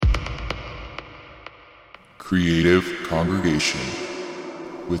Creative Congregation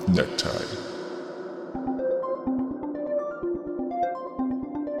with Necktie.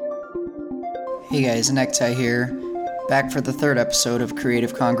 Hey guys, Necktie here, back for the third episode of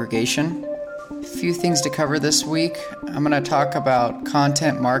Creative Congregation. A few things to cover this week. I'm going to talk about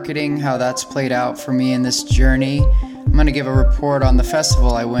content marketing, how that's played out for me in this journey. I'm going to give a report on the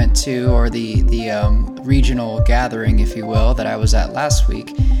festival I went to, or the regional gathering, if you will, that I was at last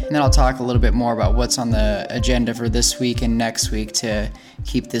week. And then I'll talk a little bit more about what's on the agenda for this week and next week to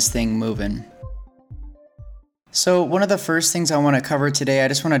keep this thing moving. So one of the first things I want to cover today, I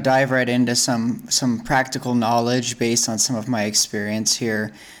just want to dive right into some practical knowledge based on some of my experience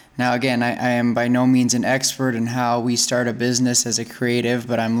here. Now again, I am by no means an expert in how we start a business as a creative,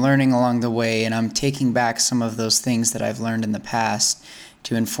 but I'm learning along the way, and I'm taking back some of those things that I've learned in the past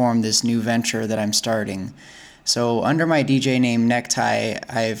to inform this new venture that I'm starting. So under my DJ name Necktie,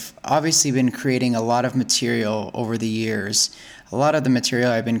 I've obviously been creating a lot of material over the years. A lot of the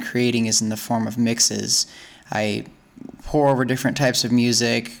material I've been creating is in the form of mixes. I pour over different types of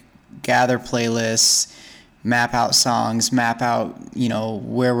music, gather playlists, map out songs, map out,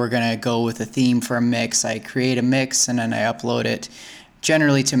 where we're going to go with a theme for a mix. I create a mix and then I upload it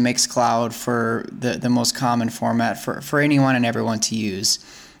generally to Mixcloud for the most common format for anyone and everyone to use.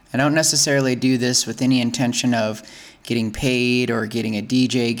 I don't necessarily do this with any intention of getting paid or getting a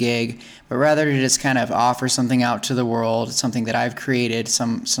DJ gig, but rather to just kind of offer something out to the world, something that I've created,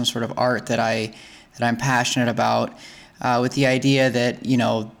 some sort of art that I'm passionate about, with the idea that,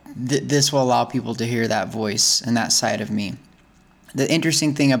 this will allow people to hear that voice and that side of me. The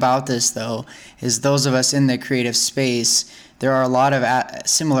interesting thing about this, though, is those of us in the creative space, there are a lot of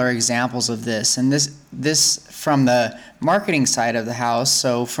similar examples of this. And this from the marketing side of the house,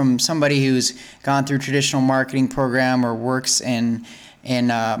 so from somebody who's gone through traditional marketing program or works in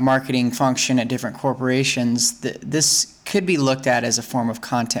marketing function at different corporations, this could be looked at as a form of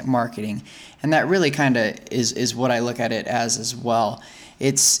content marketing. And that really kind of is what I look at it as well.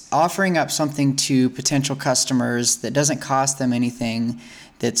 It's offering up something to potential customers that doesn't cost them anything,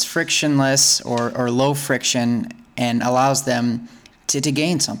 that's frictionless or low friction, and allows them to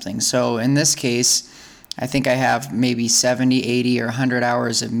gain something. So in this case, I think I have maybe 70, 80, or 100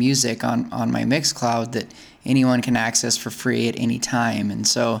 hours of music on my Mixcloud that anyone can access for free at any time. And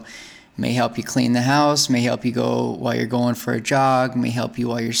so may help you clean the house, may help you go while you're going for a jog, may help you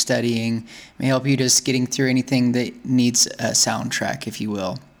while you're studying, may help you just getting through anything that needs a soundtrack, if you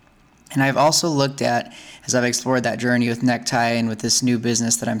will. And I've also looked at, as I've explored that journey with Necktie and with this new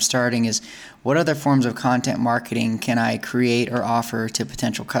business that I'm starting, is what other forms of content marketing can I create or offer to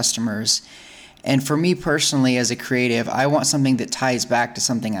potential customers? And for me personally, as a creative, I want something that ties back to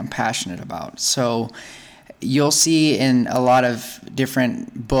something I'm passionate about. So you'll see in a lot of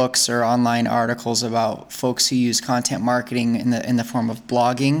different books or online articles about folks who use content marketing in the form of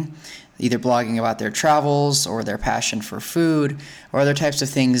blogging, either blogging about their travels or their passion for food or other types of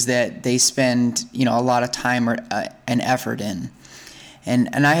things that they spend, a lot of time or and effort in.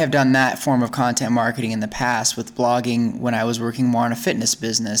 And I have done that form of content marketing in the past with blogging when I was working more on a fitness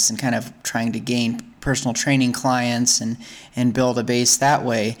business and kind of trying to gain personal training clients and build a base that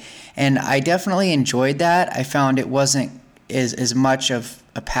way. And I definitely enjoyed that. I found it wasn't as much of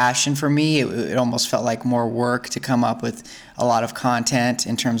a passion for me. It almost felt like more work to come up with a lot of content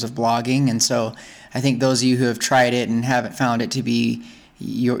in terms of blogging. And so I think those of you who have tried it and haven't found it to be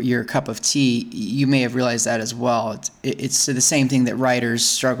your cup of tea, you may have realized that as well. It's the same thing that writers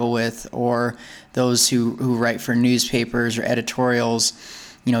struggle with, or those who write for newspapers or editorials,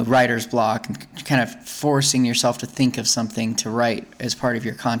 writer's block, and kind of forcing yourself to think of something to write as part of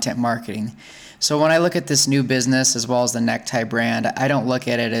your content marketing. So when I look at this new business as well as the Necktie brand, I don't look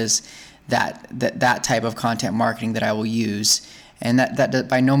at it as that type of content marketing that I will use. And that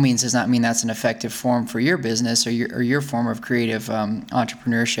by no means does not mean that's an effective form for your business or your form of creative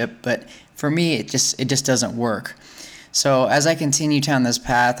entrepreneurship. But for me, it just doesn't work. So as I continue down this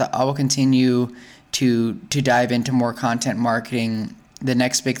path, I will continue to dive into more content marketing. The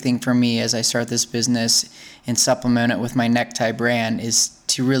next big thing for me as I start this business and supplement it with my Necktie brand is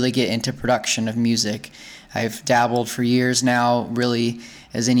to really get into production of music. I've dabbled for years now. Really,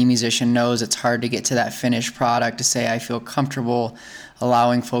 as any musician knows, it's hard to get to that finished product to say I feel comfortable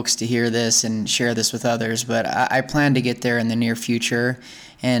allowing folks to hear this and share this with others. But I plan to get there in the near future.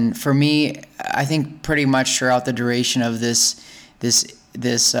 And for me, I think pretty much throughout the duration of this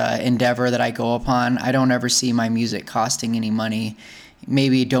endeavor that I go upon, I don't ever see my music costing any money.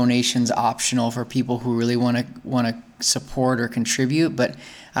 Maybe donations optional for people who really want to support or contribute, but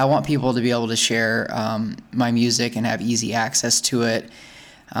I want people to be able to share my music and have easy access to it.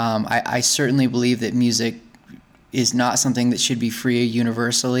 I certainly believe that music is not something that should be free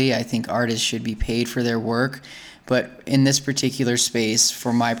universally. I think artists should be paid for their work. But in this particular space,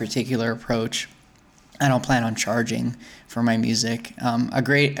 for my particular approach, I don't plan on charging for my music. A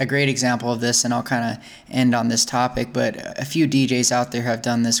great example of this, and I'll kind of end on this topic, but a few DJs out there have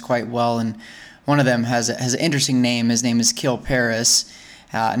done this quite well, and one of them has an interesting name. His name is Kill Paris.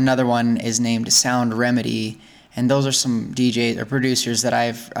 Another one is named Sound Remedy, and those are some DJs or producers that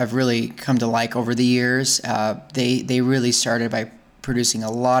I've really come to like over the years. They really started by producing a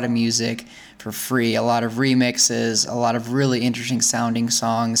lot of music for free, a lot of remixes, a lot of really interesting sounding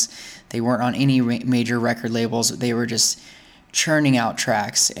songs. They weren't on any major record labels. They were just churning out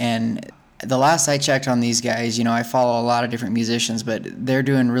tracks. And the last I checked on these guys, I follow a lot of different musicians, but they're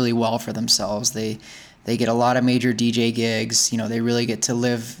doing really well for themselves. They get a lot of major DJ gigs. They really get to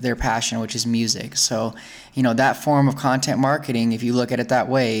live their passion, which is music. So, that form of content marketing, if you look at it that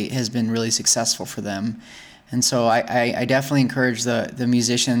way, has been really successful for them. And so I definitely encourage the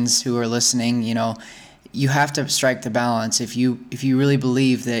musicians who are listening, you have to strike the balance. If you really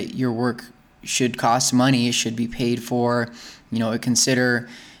believe that your work should cost money, it should be paid for, consider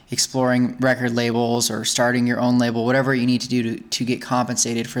exploring record labels or starting your own label, whatever you need to do to get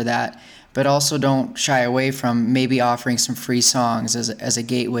compensated for that. But also don't shy away from maybe offering some free songs as a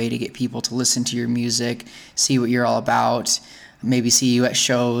gateway to get people to listen to your music, see what you're all about, maybe see you at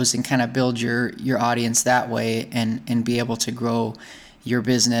shows, and kind of build your audience that way and be able to grow your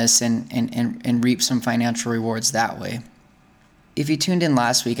business and reap some financial rewards that way. If you tuned in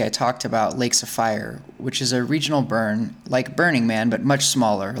last week, I talked about Lakes of Fire, which is a regional burn, like Burning Man, but much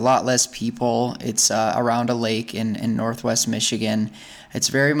smaller, a lot less people. It's around a lake in northwest Michigan. It's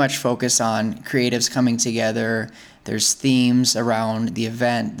very much focused on creatives coming together. There's themes around the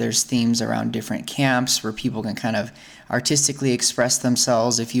event. There's themes around different camps where people can kind of artistically express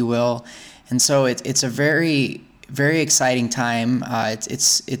themselves, if you will. And so it's a very, very exciting time.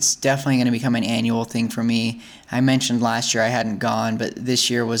 It's definitely going to become an annual thing for me. I mentioned last year I hadn't gone, but this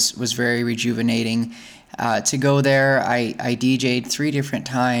year was very rejuvenating. To go there, I DJ'd 3 different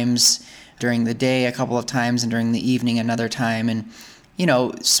times during the day, a couple of times, and during the evening another time. And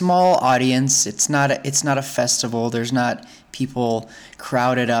small audience. It's not a festival. There's not people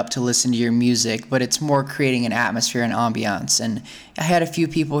crowded up to listen to your music, but it's more creating an atmosphere and ambiance. And I had a few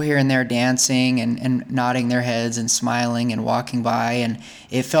people here and there dancing and nodding their heads and smiling and walking by, and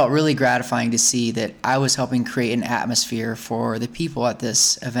it felt really gratifying to see that I was helping create an atmosphere for the people at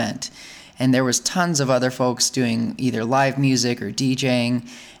this event. And there was tons of other folks doing either live music or DJing,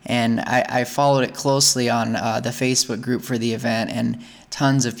 and I followed it closely on the Facebook group for the event, and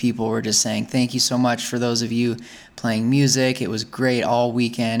tons of people were just saying, thank you so much for those of you playing music. It was great all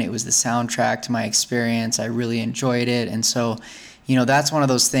weekend. It was the soundtrack to my experience. I really enjoyed it. And so, that's one of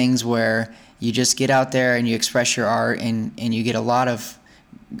those things where you just get out there and you express your art, and you get a lot of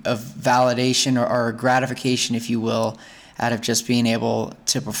validation or gratification, if you will, out of just being able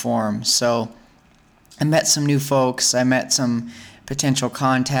to perform. So I met some new folks. I met some potential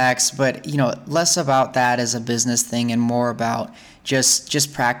contacts, but less about that as a business thing and more about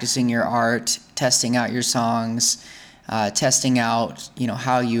just practicing your art, testing out your songs, testing out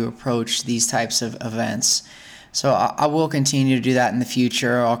how you approach these types of events. So I will continue to do that in the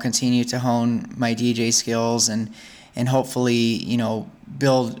future. I'll continue to hone my DJ skills and hopefully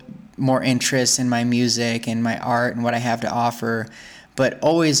build more interest in my music and my art and what I have to offer, but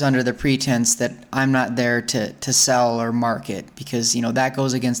always under the pretense that I'm not there to sell or market, because that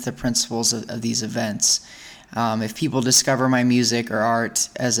goes against the principles of these events. If people discover my music or art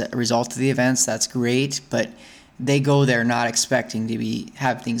as a result of the events, that's great, but they go there not expecting to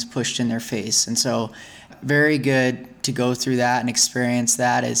have things pushed in their face. And so very good to go through that and experience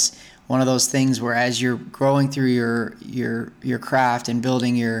that is one of those things where as you're growing through your craft and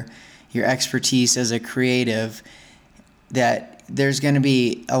building your expertise as a creative, that there's going to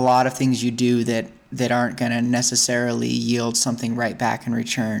be a lot of things you do that aren't going to necessarily yield something right back in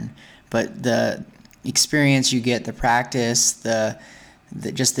return. But the experience you get, the practice,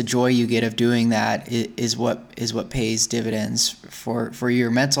 just the joy you get of doing that is what pays dividends for your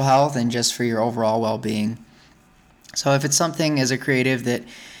mental health and just for your overall well-being. So if it's something as a creative that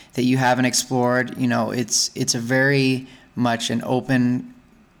you haven't explored, it's a very much an open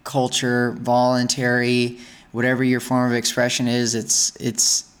culture, voluntary, whatever your form of expression is,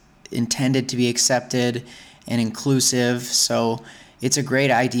 it's intended to be accepted and inclusive. So it's a great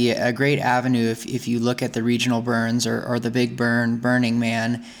idea, a great avenue if you look at the regional burns or the big Burning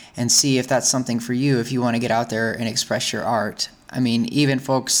Man and see if that's something for you, if you want to get out there and express your art. I mean, even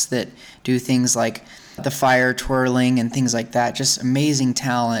folks that do things like the fire twirling and things like that. Just amazing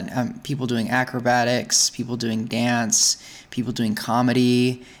talent. People doing acrobatics, people doing dance, people doing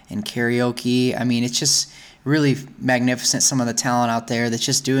comedy and karaoke. I mean, it's just really magnificent, some of the talent out there that's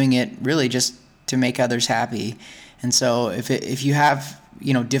just doing it really just to make others happy. And so if you have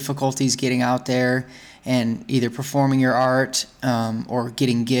difficulties getting out there and either performing your art or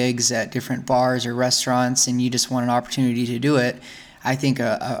getting gigs at different bars or restaurants, and you just want an opportunity to do it, I think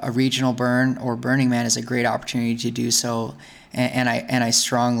a regional burn or Burning Man is a great opportunity to do so, and I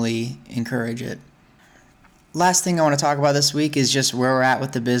strongly encourage it. Last thing I want to talk about this week is just where we're at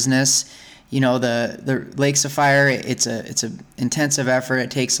with the business. The Lakes of Fire, it's a intensive effort. It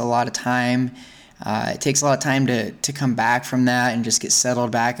takes a lot of time. It takes a lot of time to come back from that and just get settled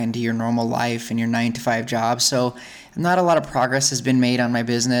back into your normal life and your 9-to-5 job. So not a lot of progress has been made on my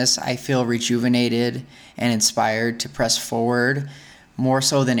business. I feel rejuvenated and inspired to press forward, more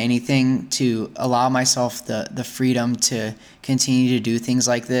so than anything to allow myself the freedom to continue to do things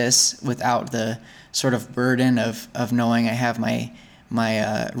like this without the sort of burden of knowing I have my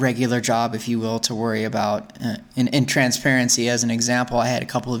regular job, if you will, to worry about. In transparency, as an example, I had a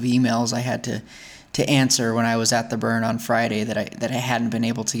couple of emails I had to answer when I was at the burn on Friday that I hadn't been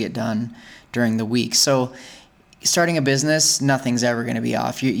able to get done during the week. So starting a business, nothing's ever going to be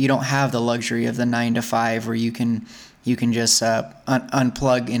off. You don't have the luxury of the 9-to-5 where you can just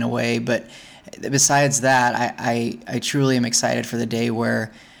unplug in a way. But besides that, I truly am excited for the day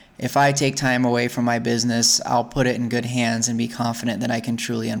where if I take time away from my business, I'll put it in good hands and be confident that I can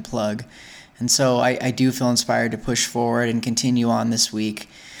truly unplug. And so I do feel inspired to push forward and continue on this week.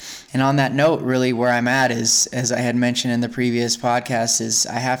 And on that note, really where I'm at is, as I had mentioned in the previous podcast, is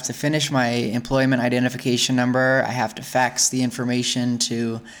I have to finish my employment identification number. I have to fax the information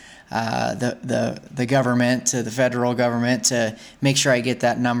to the government, to the federal government, to make sure I get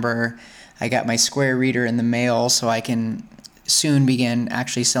that number. I got my Square Reader in the mail, so I can soon begin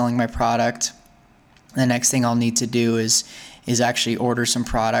actually selling my product. The next thing I'll need to do is actually order some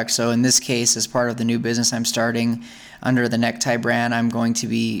products. So in this case, as part of the new business I'm starting under the Necktie brand, I'm going to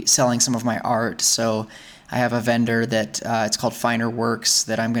be selling some of my art. So I have a vendor that it's called Finer Works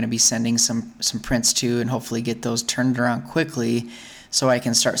that I'm going to be sending some prints to, and hopefully get those turned around quickly so I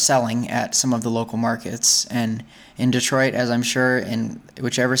can start selling at some of the local markets. And in Detroit, as I'm sure in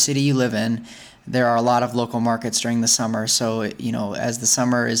whichever city you live in, there are a lot of local markets during the summer. So, as the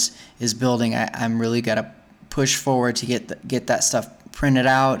summer is building, I'm really got to push forward to get that stuff printed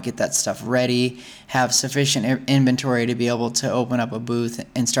out, get that stuff ready, have sufficient inventory to be able to open up a booth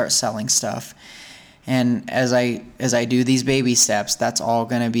and start selling stuff. And as I do these baby steps, that's all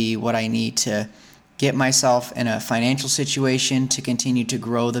going to be what I need to get myself in a financial situation to continue to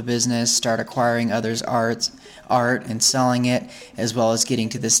grow the business, start acquiring others' art and selling it, as well as getting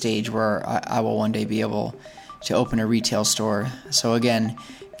to the stage where I will one day be able to open a retail store. So again,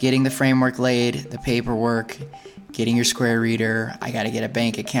 getting the framework laid, the paperwork, getting your Square Reader. I got to get a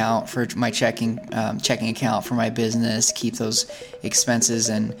bank account for my checking account for my business, keep those expenses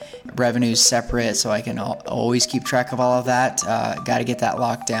and revenues separate so I can always keep track of all of that. Got to get that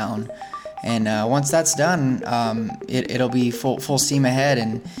locked down. And once that's done, it'll be full steam ahead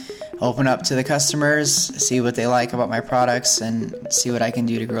and open up to the customers, see what they like about my products, and see what I can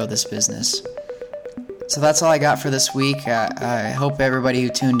do to grow this business. So that's all I got for this week. I hope everybody who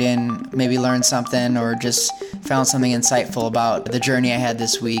tuned in maybe learned something or just found something insightful about the journey I had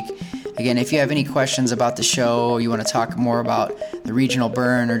this week. Again, if you have any questions about the show, or you want to talk more about the regional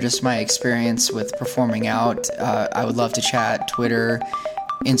burn or just my experience with performing out, I would love to chat. Twitter,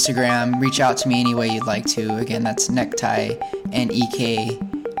 Instagram, reach out to me any way you'd like to. Again, that's Necktie, Nektye.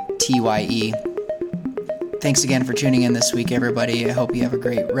 Thanks again for tuning in this week, everybody. I hope you have a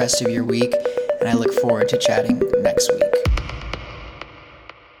great rest of your week, and I look forward to chatting next week.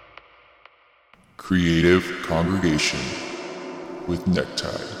 Creative Congregation with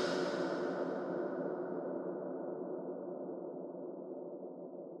Necktie.